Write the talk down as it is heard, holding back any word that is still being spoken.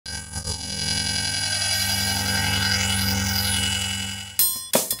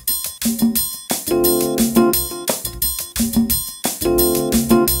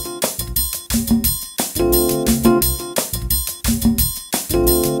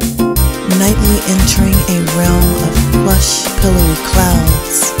slowly entering a realm of plush, pillowy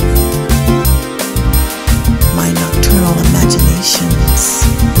clouds. My nocturnal imaginations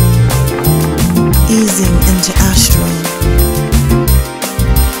easing into astral,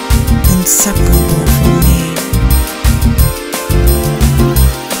 inseparable from me.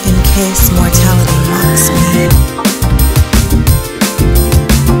 In case mortality mocks me,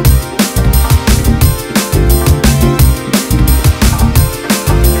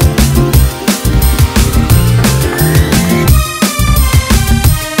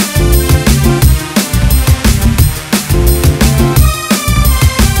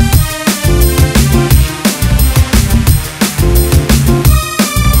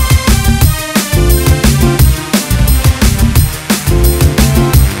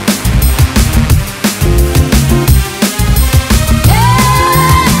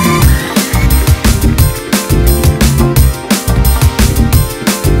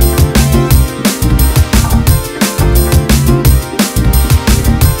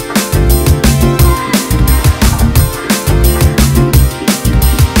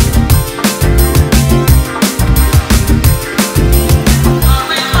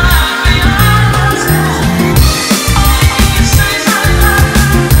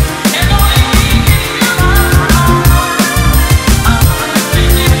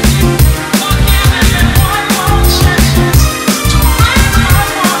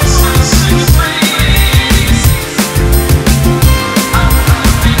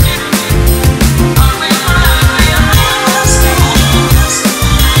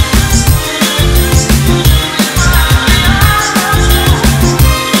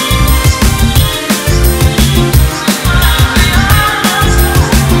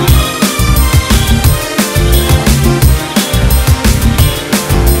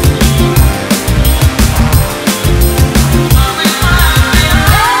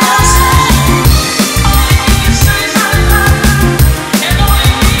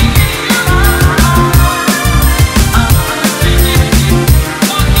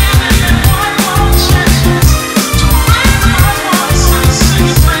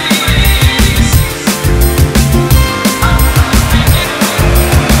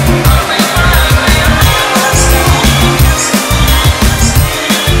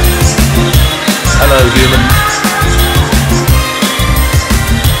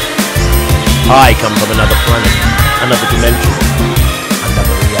 I come from another planet, another dimension,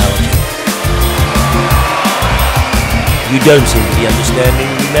 another reality. You don't seem to be understanding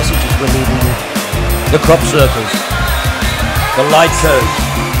the messages we're leaving you. The crop circles, the light codes,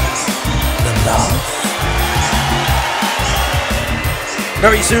 the love.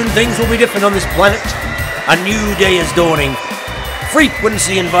 Very soon things will be different on this planet. A new day is dawning.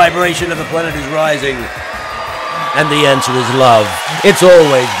 Frequency and vibration of the planet is rising. And the answer is love. It's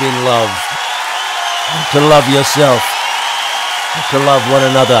always been love. To love yourself, to love one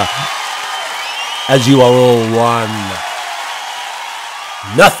another, as you are all one.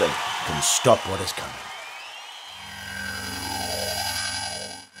 Nothing can stop what is coming.